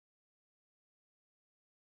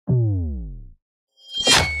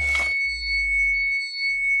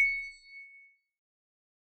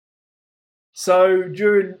So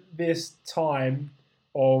during this time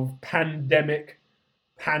of pandemic,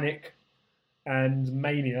 panic, and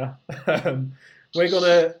mania, we're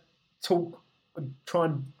gonna talk, try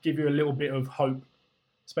and give you a little bit of hope,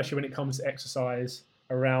 especially when it comes to exercise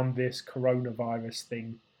around this coronavirus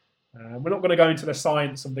thing. We're not going to go into the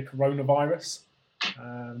science of the coronavirus,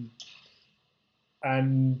 um,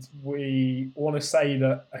 and we want to say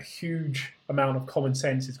that a huge amount of common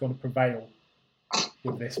sense is going to prevail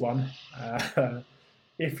with this one.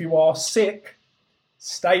 If you are sick,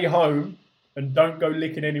 stay home and don't go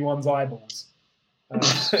licking anyone's eyeballs.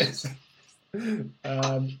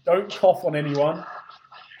 Don't cough on anyone.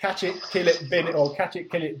 Catch it, kill it, bin it, or catch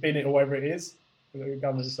it, kill it, bin it, or whatever it is. The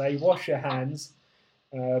government say. Wash your hands,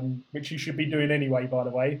 which you should be doing anyway. By the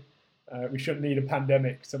way, we shouldn't need a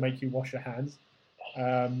pandemic to make you wash your hands,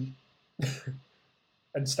 and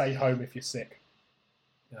stay home if you're sick.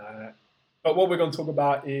 But what we're going to talk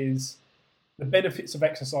about is the benefits of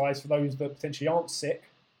exercise for those that potentially aren't sick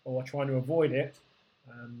or are trying to avoid it,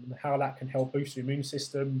 how that can help boost your immune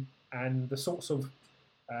system, and the sorts of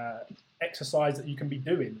exercise that you can be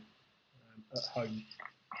doing at home.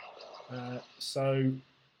 So,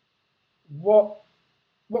 what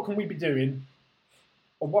can we be doing?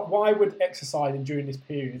 Or why would exercising during this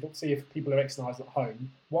period? Obviously, if people are exercising at home,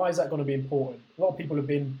 why is that going to be important? A lot of people have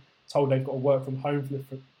been told they've got to work from home for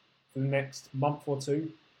the next month or two.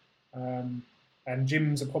 And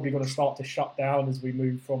gyms are probably going to start to shut down as we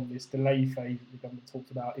move from this delay phase that the government talked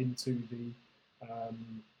about into the, I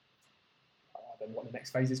don't know what the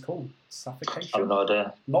next phase is called, suffocation? I have no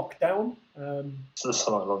idea. Lockdown? So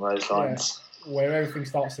something along those lines. Yeah, where everything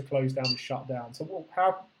starts to close down and shut down. So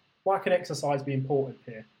why can exercise be important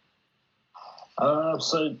here?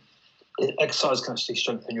 So exercise can actually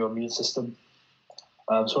strengthen your immune system.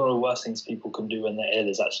 So one of the worst things people can do when they're ill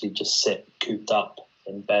is actually just sit cooped up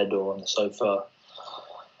in bed or on the sofa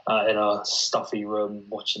in a stuffy room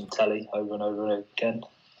watching telly over and over again.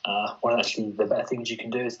 One actually the better things you can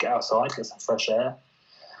do is get outside, get some fresh air,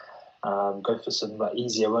 go for some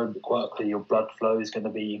easy aerobic work where your blood flow is going to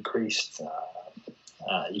be increased.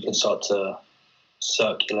 You can start to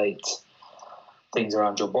circulate things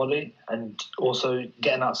around your body, and also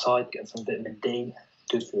getting outside, getting some vitamin D,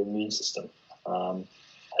 good for your immune system.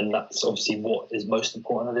 And that's obviously what is most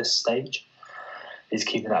important at this stage, is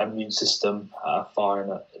keeping that immune system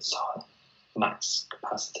firing at its max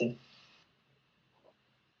capacity.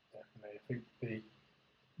 Definitely. I think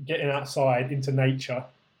getting outside into nature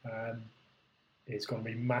is going to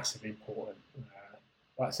be massively important.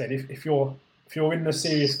 Like I said, if you're in the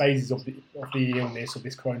serious phases of the illness of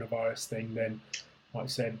this coronavirus thing, then, like I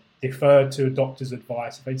said, defer to a doctor's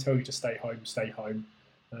advice. If they tell you to stay home, stay home.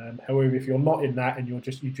 However, if you're not in that and you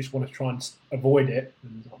just want to try and avoid it,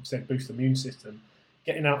 and like I said, boost the immune system,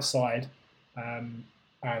 getting outside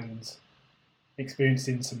and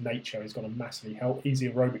experiencing some nature is going to massively help. Easy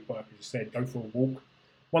aerobic work, as you said, go for a walk.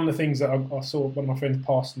 One of the things that I saw, one of my friends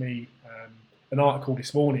passed me an article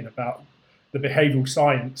this morning about the behavioural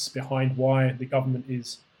science behind why the government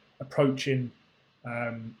is approaching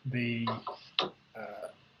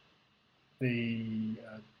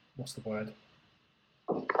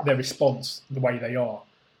their response the way they are.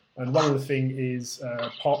 And one of the things is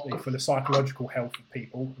partly for the psychological health of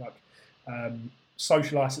people, like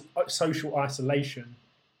social isolation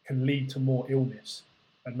can lead to more illness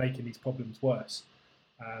and making these problems worse.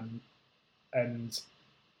 And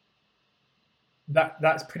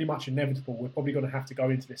that's pretty much inevitable. We're probably going to have to go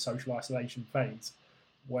into this social isolation phase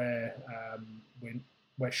where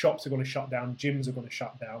shops are going to shut down, gyms are going to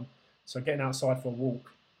shut down. So getting outside for a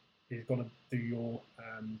walk is going to do your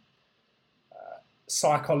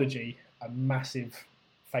psychology a massive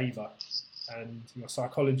favour, and your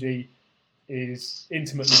psychology is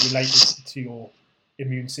intimately related to your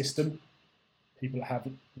immune system. People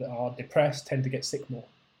that are depressed tend to get sick more.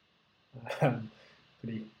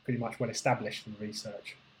 Pretty much well established in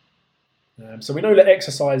research. So we know that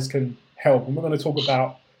exercise can help, and we're going to talk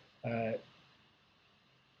about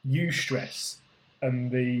eustress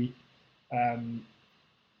and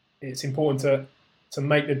it's important to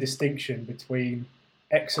make the distinction between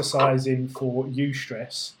exercising for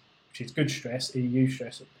eustress, which is good stress,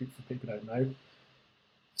 eustress for people who don't know,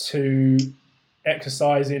 to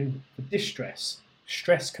exercising for distress.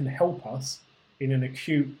 Stress can help us in an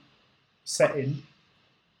acute setting.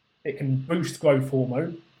 It can boost growth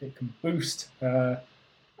hormone, it can boost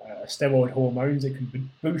steroid hormones, it can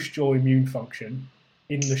boost your immune function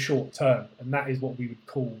in the short term, and that is what we would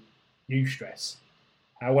call eustress.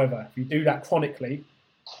 However, if you do that chronically,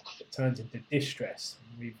 it turns into distress.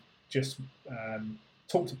 We've just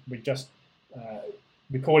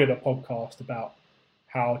recorded a podcast about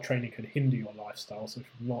how training can hinder your lifestyle. So if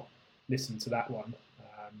you've not listened to that one,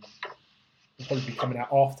 it'll probably be coming out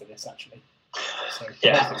after this, actually. So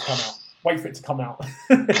wait for it to come out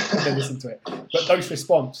and then listen to it. But dose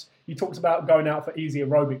response, you talked about going out for easy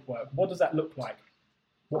aerobic work. What does that look like?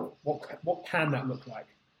 What can that look like?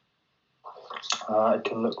 It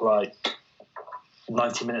can look like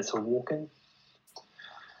 90 minutes of walking.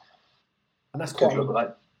 And that's quite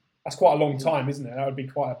a long time, isn't it? That would be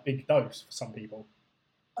quite a big dose for some people.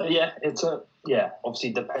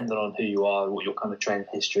 Obviously depending on who you are, what your kind of training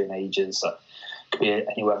history and age is. It could be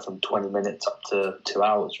anywhere from 20 minutes up to 2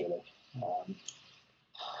 hours, really.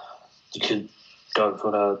 You could go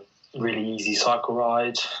for a really easy cycle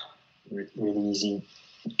ride, really easy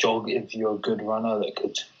jog if you're a good runner that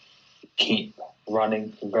could keep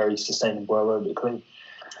running very sustainable aerobically.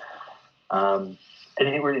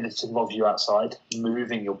 Anything really that involves you outside,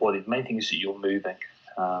 moving your body. The main thing is that you're moving,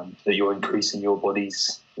 that you're increasing your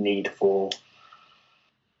body's need for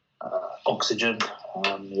oxygen,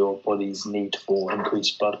 your body's need for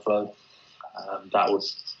increased blood flow. That would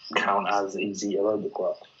count as easy aerobic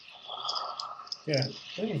work. Yeah,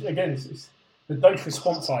 I think again, it's the dose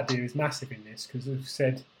response idea is massive in this, because we've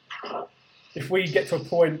said if we get to a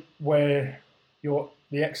point where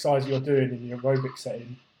the exercise you're doing in the aerobic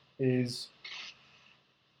setting is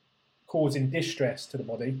causing distress to the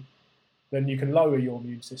body, then you can lower your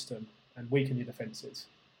immune system and weaken your defences.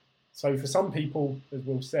 So for some people, as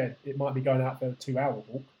Will said, it might be going out for a 2-hour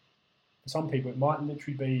walk. For some people, it might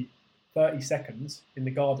literally be 30 seconds in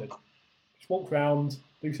the garden. Just walk around,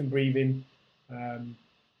 do some breathing, and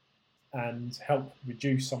help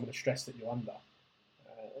reduce some of the stress that you're under.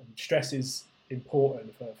 And stress is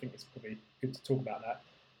important. I think it's probably good to talk about that.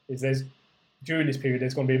 During this period,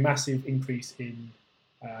 there's going to be a massive increase in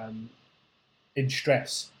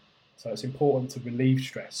stress. So it's important to relieve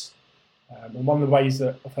stress. And one of the ways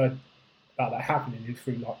that I've heard about that happening is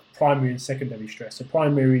through like primary and secondary stress. So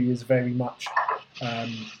primary is very much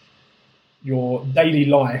your daily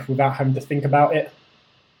life without having to think about it.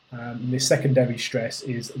 And the secondary stress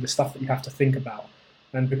is the stuff that you have to think about.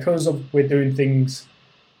 And because we're doing things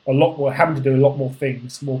we're having to do a lot more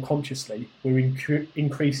things more consciously, we're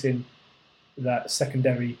increasing that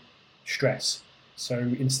secondary stress. So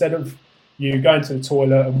instead of you going to the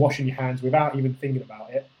toilet and washing your hands without even thinking about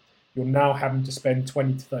it, you're now having to spend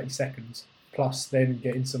 20 to 30 seconds plus then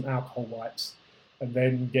getting some alcohol wipes and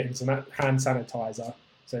then getting some hand sanitizer.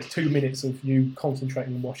 So it's 2 minutes of you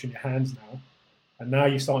concentrating on washing your hands now. And now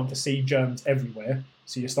you're starting to see germs everywhere.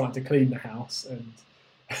 So you're starting to clean the house and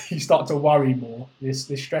you start to worry more. This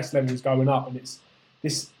stress level is going up, and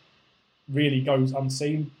this really goes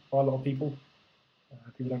unseen by a lot of people.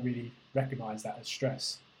 People don't really recognise that as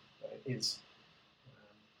stress, but it is.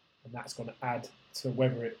 And that's going to add to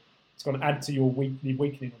it's going to add to the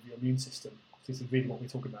weakening of your immune system. This is really what we're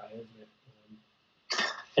talking about here, isn't it?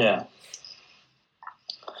 Yeah.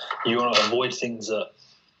 You want to avoid things that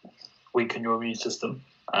weaken your immune system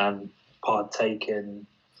and partake in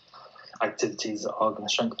activities that are going to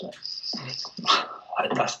strengthen it.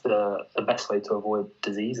 That's the best way to avoid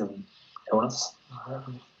disease and illness.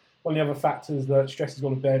 Exactly. One of the other factors that stress is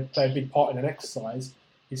going to play a big part in an exercise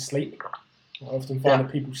is sleep. I often find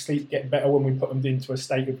that people's sleep get better when we put them into a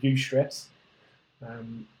state of eustress.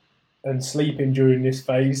 And sleeping during this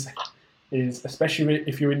phase is, especially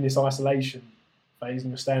if you're in this isolation phase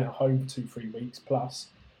and you're staying at home for 2-3 weeks plus,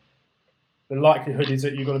 the likelihood is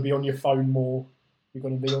that you're going to be on your phone more, you're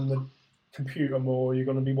going to be on the computer more, you're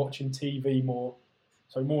going to be watching TV more.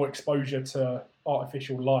 So more exposure to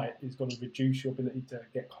artificial light is going to reduce your ability to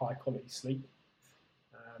get high quality sleep.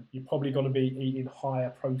 You're probably going to be eating higher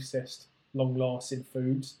processed, long-lasting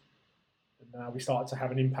foods. And now we start to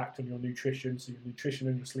have an impact on your nutrition. So your nutrition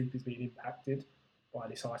and your sleep is being impacted by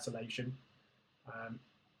this isolation.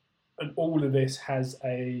 And all of this has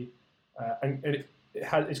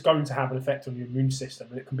it's going to have an effect on your immune system,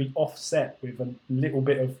 and it can be offset with a little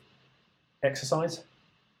bit of exercise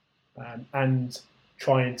and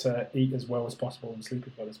trying to eat as well as possible and sleep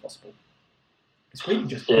as well as possible. It's really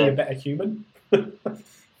just be a better human.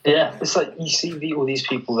 Yeah, it's like you see all these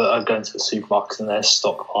people that are going to the supermarkets and they're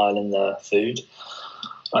stockpiling their food.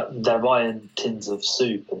 Like they're buying tins of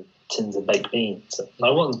soup and tins of baked beans.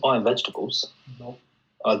 No one's buying vegetables. No.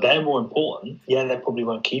 They're more important. Yeah, they probably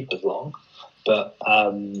won't keep as long, but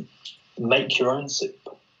make your own soup,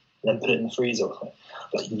 then put it in the freezer.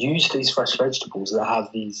 Like, use these fresh vegetables that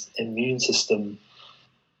have these immune system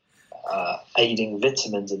aiding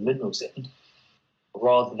vitamins and minerals in,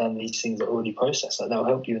 rather than these things that are already processed. Like, they'll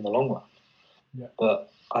help you in the long run. Yeah.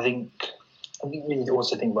 But I think I think we need to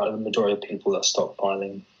also think about the majority of people that are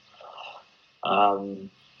stockpiling.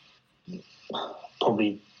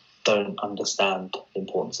 Probably don't understand the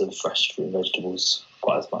importance of fresh fruit and vegetables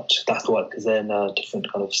quite as much. That's why, because they're in a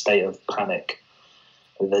different kind of state of panic.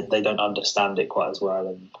 They don't understand it quite as well,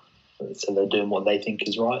 and so they're doing what they think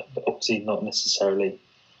is right, but obviously not necessarily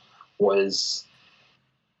what is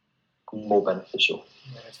more beneficial.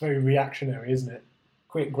 Yeah, it's very reactionary, isn't it?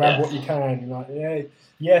 Quick, grab what you can. Like, yeah,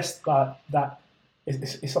 yes, but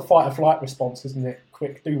it's a fight or flight response, isn't it?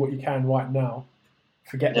 Quick, do what you can right now.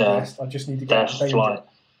 Forget the rest. I just need to get out of danger. Flight.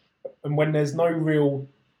 And when there's no real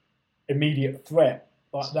immediate threat,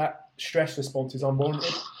 like that stress response is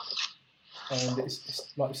unwarranted. And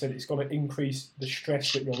it's like I said, it's going to increase the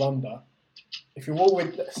stress that you're under. If you're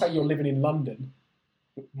already, let's say you're living in London,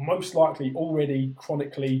 most likely already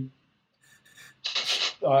chronically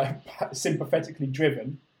sympathetically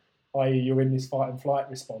driven, i.e. you're in this fight and flight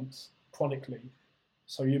response chronically,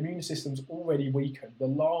 so your immune system's already weakened. The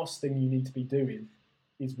last thing you need to be doing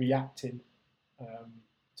is reacting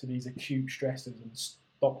to these acute stressors and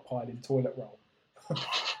stockpiling toilet roll.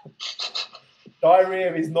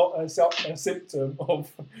 Diarrhea is not a symptom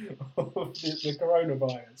of the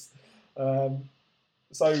coronavirus.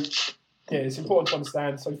 So, yeah, it's important to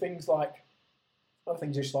understand. So things like, other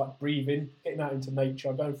things just like breathing, getting out into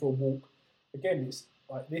nature, going for a walk. Again, it's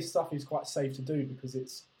like this stuff is quite safe to do because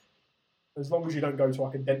it's, as long as you don't go to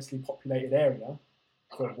like a densely populated area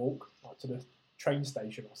for a walk, like to the train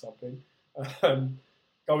station or something,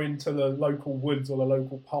 going to the local woods or the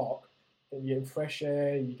local park, and you're getting fresh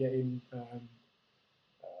air, you're getting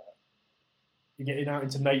out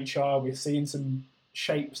into nature. We're seeing some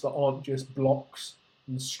shapes that aren't just blocks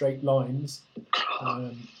and straight lines,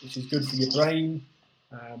 which is good for your brain.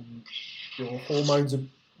 Your hormones are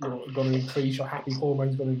going to increase. Your happy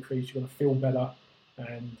hormones are going to increase. You're going to feel better,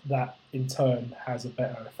 and that in turn has a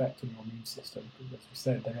better effect on your immune system. Because as we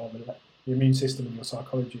said, the immune system and your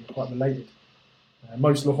psychology are quite related.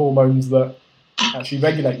 Most of the hormones that actually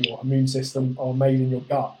regulate your immune system are made in your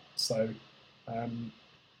gut, so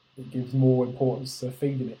it gives more importance to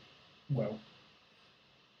feeding it well.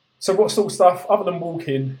 So what sort of stuff, other than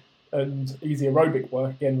walking and easy aerobic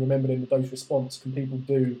work, again, remembering the dose response, can people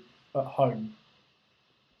do at home?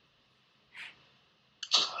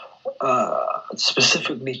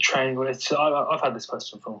 Specifically training related. So I've had this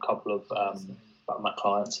question from a couple of my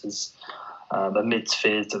clients is amidst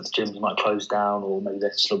fears that the gyms might close down, or maybe they're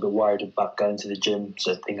just a little bit worried about going to the gym,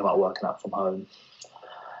 so thinking about working out from home.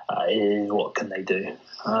 What can they do?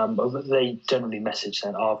 But they generally message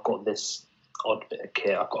saying, I've got this odd bit of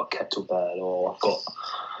kit, I've got a kettlebell, or I've got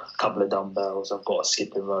a couple of dumbbells, I've got a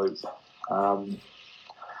skipping rope.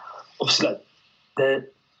 Obviously, there's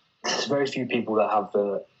very few people that have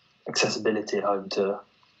the accessibility at home to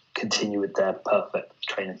continue with their perfect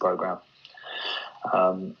training program.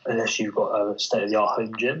 Unless you've got a state-of-the-art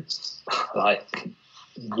home gym,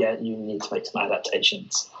 you need to make some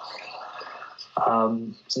adaptations.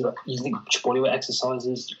 So you think bodyweight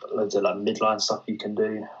exercises, loads of midline stuff you can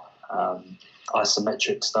do,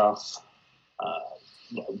 isometric stuff,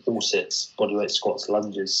 wall sits, bodyweight squats,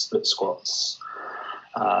 lunges, split squats,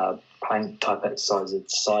 plank type exercises,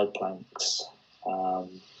 side planks.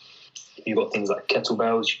 You've got things like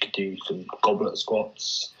kettlebells. You could do some goblet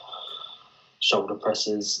squats, shoulder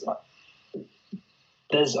presses.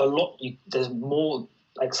 There's more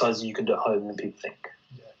exercises you can do at home than people think.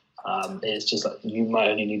 It's just you might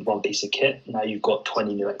only need one piece of kit. Now you've got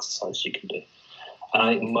 20 new exercises you can do. And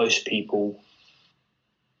I think most people,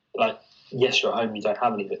 yes, you're at home, you don't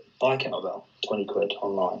have any of it. Buy a kettlebell, 20 quid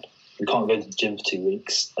online. You can't go to the gym for 2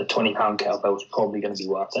 weeks. A £20 kettlebell is probably going to be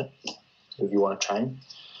worth it if you want to train.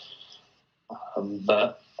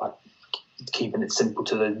 But keeping it simple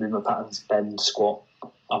to those movement patterns, bend, squat,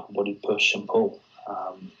 upper body push and pull,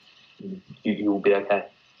 you will be okay.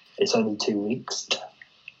 It's only 2 weeks.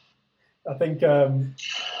 I think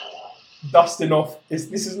dusting off, this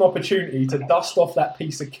is an opportunity to dust off that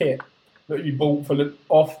piece of kit that you bought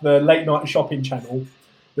off the late night shopping channel,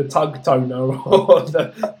 the tug toner or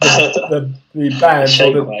the band,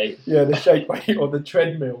 the shake weight or the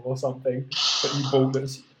treadmill or something that you bought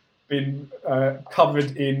that's been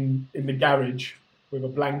covered in the garage with a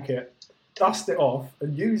blanket. Dust it off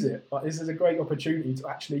and use it. This is a great opportunity to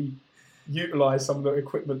actually utilise some of the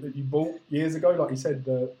equipment that you bought years ago. Like you said,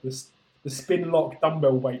 the spin lock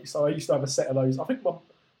dumbbell weights. So I used to have a set of those. I think my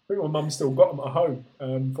mum still got them at home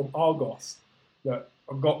from Argos that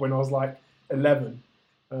I got when I was 11.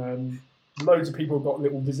 Loads of people have got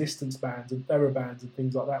little resistance bands and TheraBands and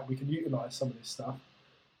things like that. We can utilise some of this stuff.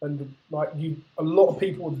 And a lot of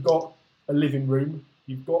people have got a living room.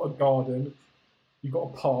 You've got a garden. you've got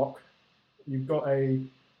a park, you've got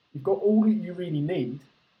all that you really need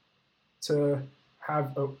to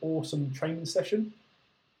have an awesome training session.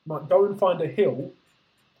 You might go and find a hill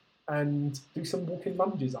and do some walking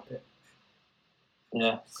lunges up it.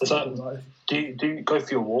 Yeah. So do go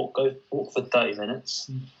for your walk. Go walk for 30 minutes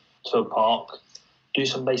to a park. Do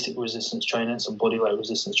some basic resistance training, some bodyweight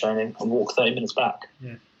resistance training, and walk 30 minutes back.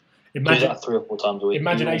 Yeah. Do that 3 or 4 times a week.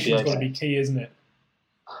 Imagination's got to be key, isn't it?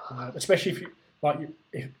 Especially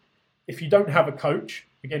if you don't have a coach.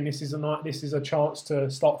 Again, this is a chance to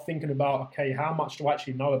start thinking about, okay, how much do I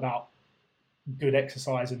actually know about good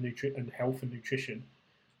exercise and health and nutrition?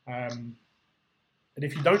 And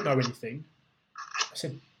if you don't know anything, I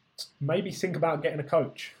said maybe think about getting a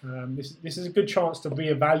coach. This is a good chance to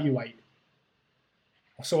reevaluate.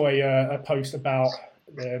 I saw a post about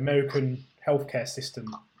the American healthcare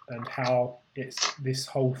system and how this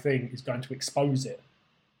whole thing is going to expose it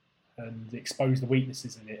and expose the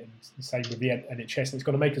weaknesses in it, and the same with the NHS. And it's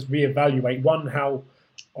going to make us reevaluate, one, how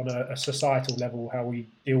on a societal level, how we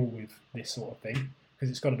deal with this sort of thing, because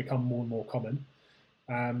it's going to become more and more common.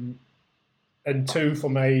 And two,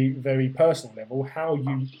 from a very personal level, how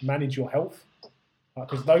you manage your health.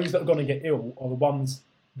 Because those that are going to get ill are the ones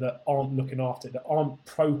that aren't looking after it, that aren't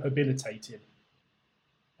prohabilitated,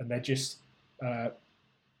 and they're just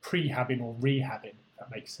prehabbing or rehabbing, if that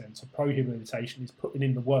makes sense. So prohabilitation is putting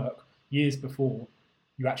in the work years before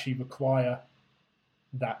you actually require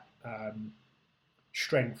that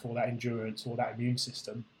strength or that endurance or that immune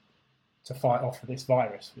system to fight off this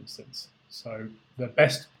virus, for instance. So the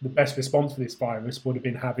best response for this virus would have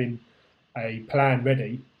been having a plan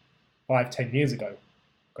ready 5-10 years ago.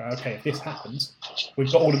 Okay, if this happens,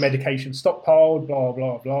 we've got all the medication stockpiled, blah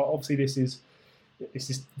blah blah. Obviously, this is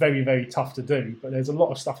very, very tough to do, but there's a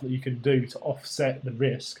lot of stuff that you can do to offset the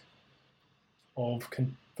risk of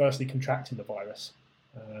firstly contracting the virus.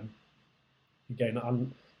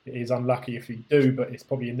 Again, it is unlucky if you do, but it's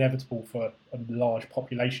probably inevitable for a large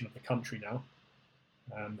population of the country now.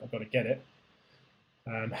 I've got to get it.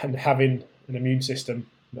 And having an immune system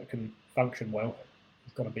that can function well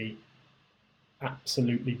is going to be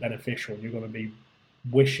absolutely beneficial. You're going to be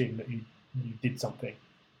wishing that you did something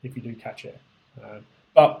if you do catch it.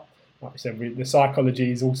 But like I said, the psychology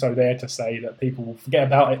is also there to say that people will forget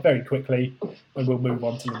about it very quickly and we'll move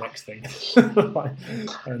on to the next thing.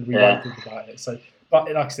 And we won't think about it. So,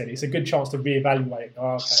 but like I said, it's a good chance to reevaluate.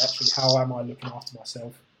 Oh, okay, actually, how am I looking after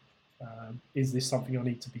myself? Is this something I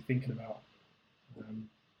need to be thinking about?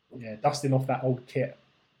 Dusting off that old kit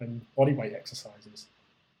and bodyweight exercises.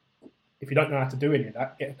 If you don't know how to do any of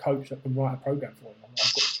that, get a coach that can write a program for you.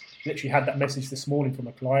 I've literally had that message this morning from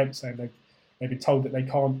a client saying they've been told that they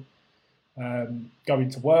can't go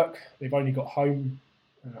into work. They've only got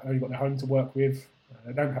their home to work with.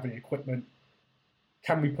 They don't have any equipment.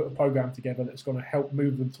 Can we put a program together that's going to help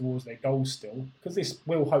move them towards their goals still? Because this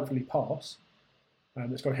will hopefully pass.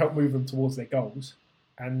 That's going to help move them towards their goals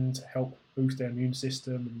and help boost their immune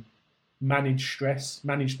system and manage stress,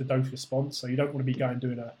 manage the dose response. So you don't want to be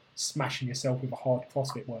doing smashing yourself with a hard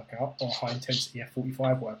CrossFit workout or a high intensity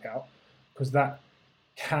F45 workout, because that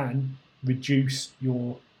can reduce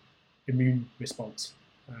your immune response.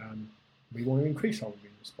 We want to increase our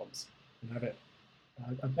immune response and have it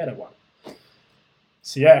a better one.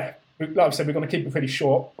 So yeah, like I said, we're going to keep it pretty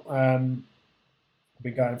short. We've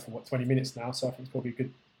been going for 20 minutes now, so I think it's probably a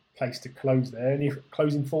good place to close there. Any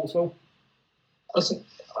closing thoughts, Will?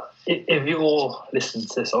 If you're listening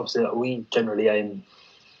to this, obviously we generally aim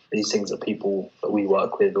these things at people that we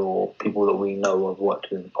work with or people that we know have worked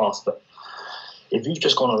with in the past. But if you've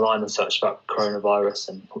just gone online and searched about coronavirus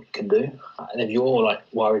and what you can do, and if you're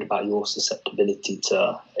worried about your susceptibility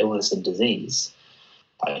to illness and disease,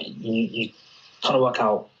 you kind of work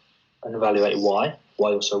out and evaluate why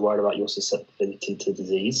you're so worried about your susceptibility to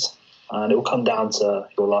disease. And it will come down to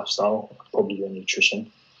your lifestyle, probably your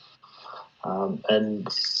nutrition. But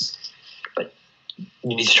you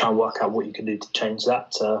need to try and work out what you can do to change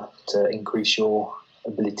that, to increase your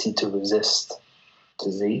ability to resist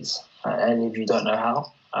disease. And if you don't know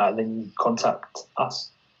how, then you contact us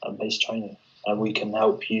at Base Training, and we can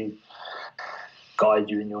help you, guide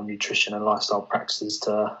you in your nutrition and lifestyle practices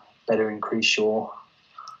to better increase your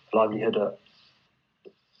livelihood at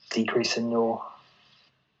increasing your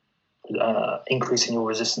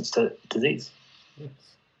resistance to disease. Yes.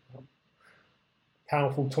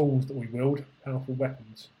 Powerful tools that we wield, powerful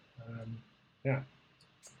weapons.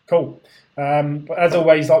 Cool. But as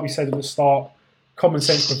always, like we said at the start, common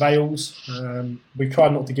sense prevails. We try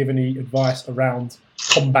not to give any advice around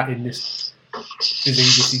combating this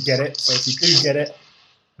disease if you get it. So if you do get it,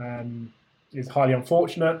 it's highly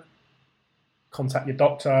unfortunate. contact your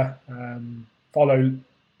doctor, follow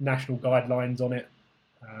national guidelines on it,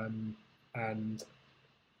 and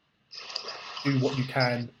do what you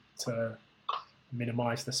can to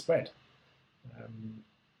minimise the spread.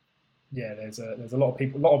 There's a lot of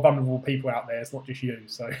people, a lot of vulnerable people out there. It's not just you,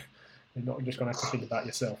 so you're not just going to have to think about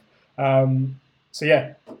yourself. Common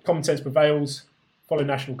sense prevails. Follow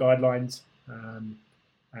national guidelines,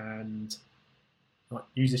 and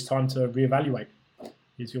use this time to reevaluate.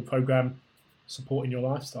 Is your program supporting your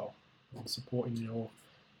lifestyle, and supporting your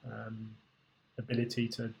ability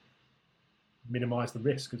to minimise the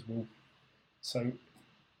risk, as well? So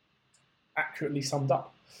accurately summed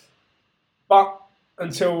up. But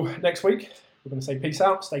until next week, we're going to say peace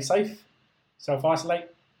out, stay safe, self-isolate,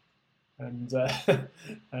 and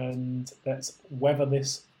let's weather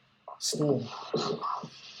this storm.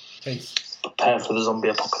 Peace. Prepare for the zombie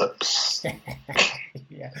apocalypse.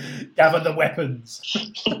 Yeah. Gather the weapons.